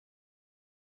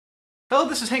Hello,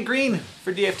 this is Hank Green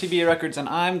for DFTBA Records, and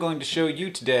I'm going to show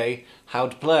you today how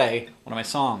to play one of my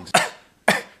songs.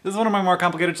 This is one of my more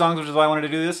complicated songs, which is why I wanted to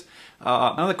do this.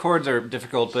 None of the chords are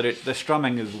difficult, but the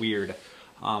strumming is weird,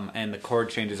 and the chord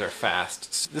changes are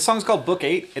fast. This song is called Book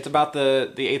 8. It's about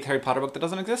the 8th Harry Potter book that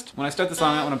doesn't exist. When I start the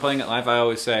song out when I'm playing it live, I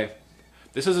always say,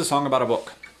 this is a song about a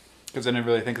book, because I never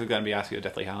really think it's going to be Ask You a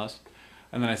Deathly Hallows.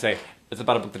 And then I say, it's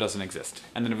about a book that doesn't exist.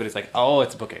 And then everybody's like, oh,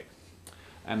 it's Book 8.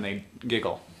 And they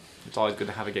giggle. It's always good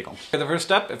to have a giggle. Okay, the first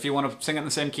step, if you want to sing it in the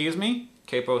same key as me,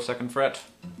 capo 2nd fret.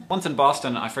 Once in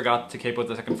Boston, I forgot to capo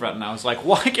the 2nd fret, and I was like,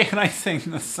 why can't I sing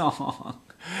the song?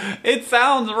 It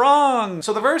sounds wrong!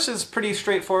 So the verse is pretty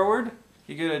straightforward.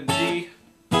 You get a G,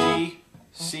 D,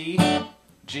 C,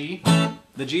 G.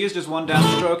 The G is just one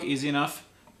downstroke, easy enough.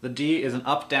 The D is an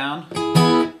up,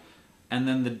 down. And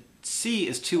then the C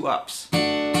is 2 ups.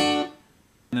 And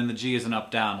then the G is an up,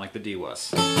 down, like the D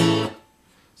was.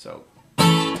 So.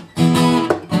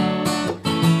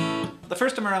 The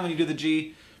first time around when you do the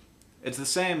G, it's the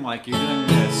same, like you're doing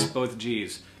this, both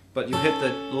Gs, but you hit the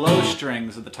low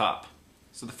strings at the top.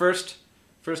 So the first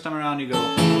time around you go,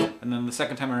 and then the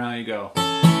second time around you go,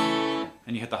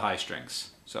 and you hit the high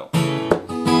strings. So.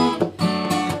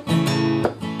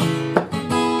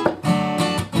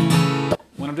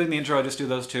 When I'm doing the intro, I just do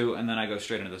those two, and then I go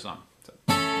straight into the song. So.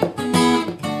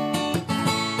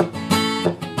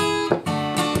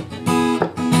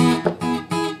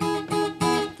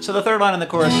 So the third line in the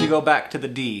chorus, you go back to the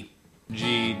D.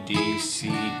 G, D,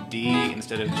 C, D,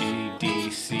 instead of G, D,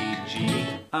 C, G.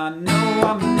 I know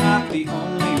I'm not the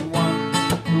only one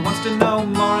who wants to know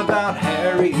more about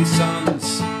Harry's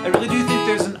sons. I really do think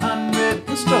there's an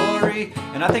unwritten story,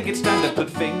 and I think it's time to put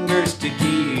fingers to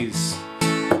keys.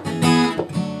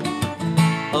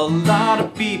 A lot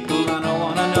of people I know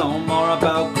want to know more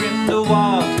about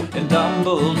Grindelwald and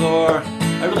Dumbledore.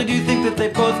 I really do think that they're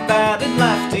both bad and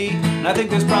lefty, and I think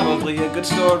there's probably a good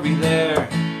story there.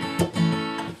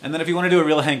 And then if you want to do a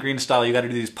real Hank Green style, you gotta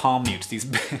do these palm mutes. These,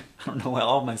 I don't know why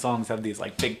all of my songs have these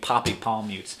like big poppy palm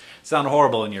mutes. Sound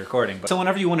horrible in your recording. But so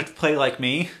whenever you want to play like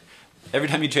me, every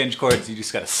time you change chords, you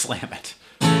just gotta slam it.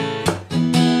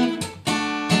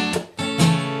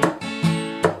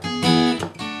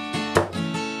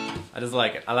 I just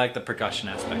like it. I like the percussion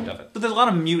aspect of it. But there's a lot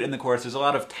of mute in the chorus. There's a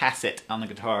lot of tacit on the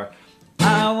guitar.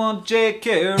 I want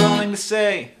J.K. Rowling to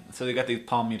say. So we got these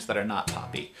palm mutes that are not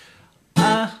poppy.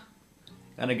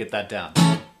 Gotta get that down.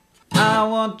 I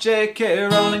want J.K.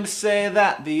 Rowling to say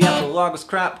that the epilogue was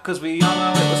crap, cause we all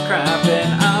know it was crap.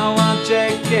 And I want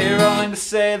J.K. Rowling to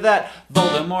say that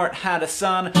Voldemort had a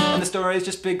son, and the story's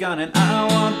just begun. And I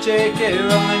want J.K.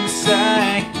 Rowling to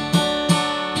say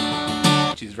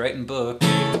she's writing book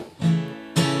 8.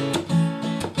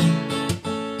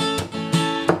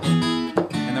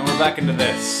 And then we're back into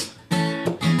this.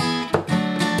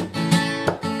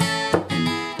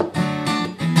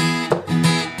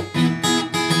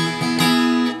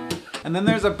 And then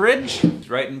there's a bridge. It's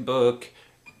writing book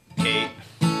 8.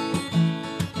 And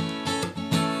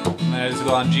then I just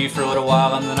go on G for a little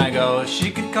while, and then I go, she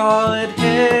could call it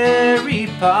Harry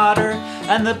Potter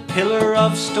and the Pillar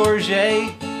of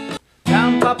Storge.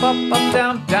 Down, pop, up,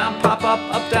 down, pop,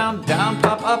 up, down,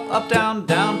 pop, up, down,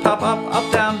 pop,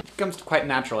 up, down. It becomes quite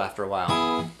natural after a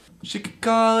while. She could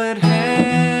call it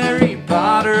Harry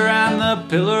Potter and the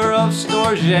Pillar of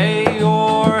Storge,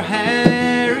 or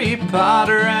Harry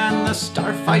Potter and the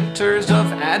Starfighters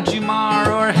of Adjumar,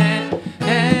 or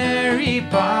Harry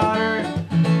Potter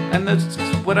and the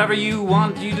whatever you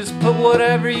want. You just put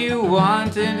whatever you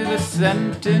want into the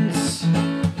sentence.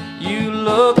 You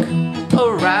look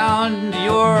around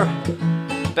your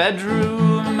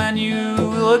bedroom and you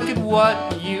look at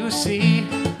what you see.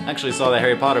 I actually saw the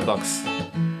Harry Potter books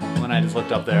when I just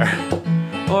looked up there.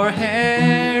 Or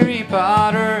Harry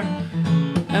Potter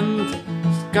and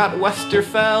Scott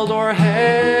Westerfeld, or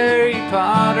Harry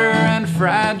Potter and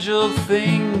Fragile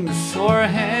Things, or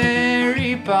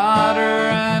Harry Potter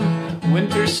and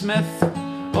Wintersmith,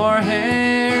 or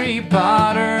Harry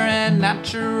Potter and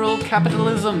Natural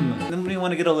Capitalism. Then when you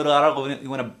want to get a little out of it, you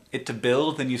want it to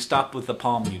build, then you stop with the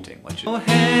palm muting, which is, oh,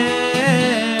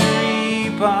 Harry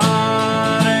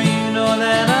Potter, you know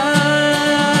that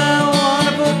I want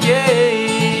a book 8.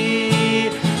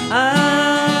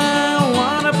 I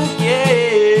want a book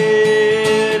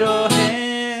 8. Oh,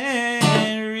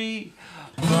 Harry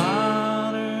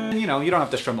Potter. You know, you don't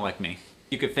have to strum it like me.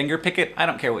 You could finger pick it. I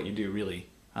don't care what you do, really.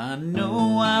 I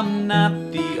know I'm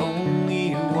not the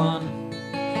only one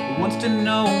who wants to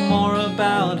know more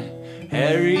about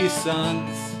Harry's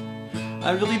sons.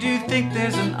 I really do think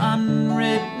there's an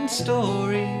unwritten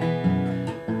story,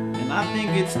 and I think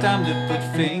it's time to put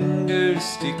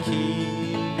fingers to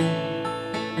key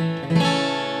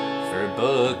for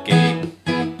book 8.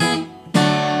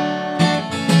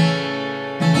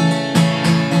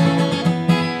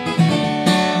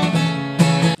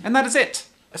 And that is it.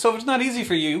 So if it's not easy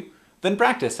for you, then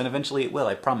practice, and eventually it will,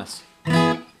 I promise.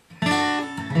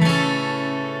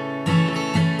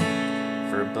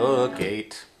 For book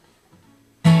 8.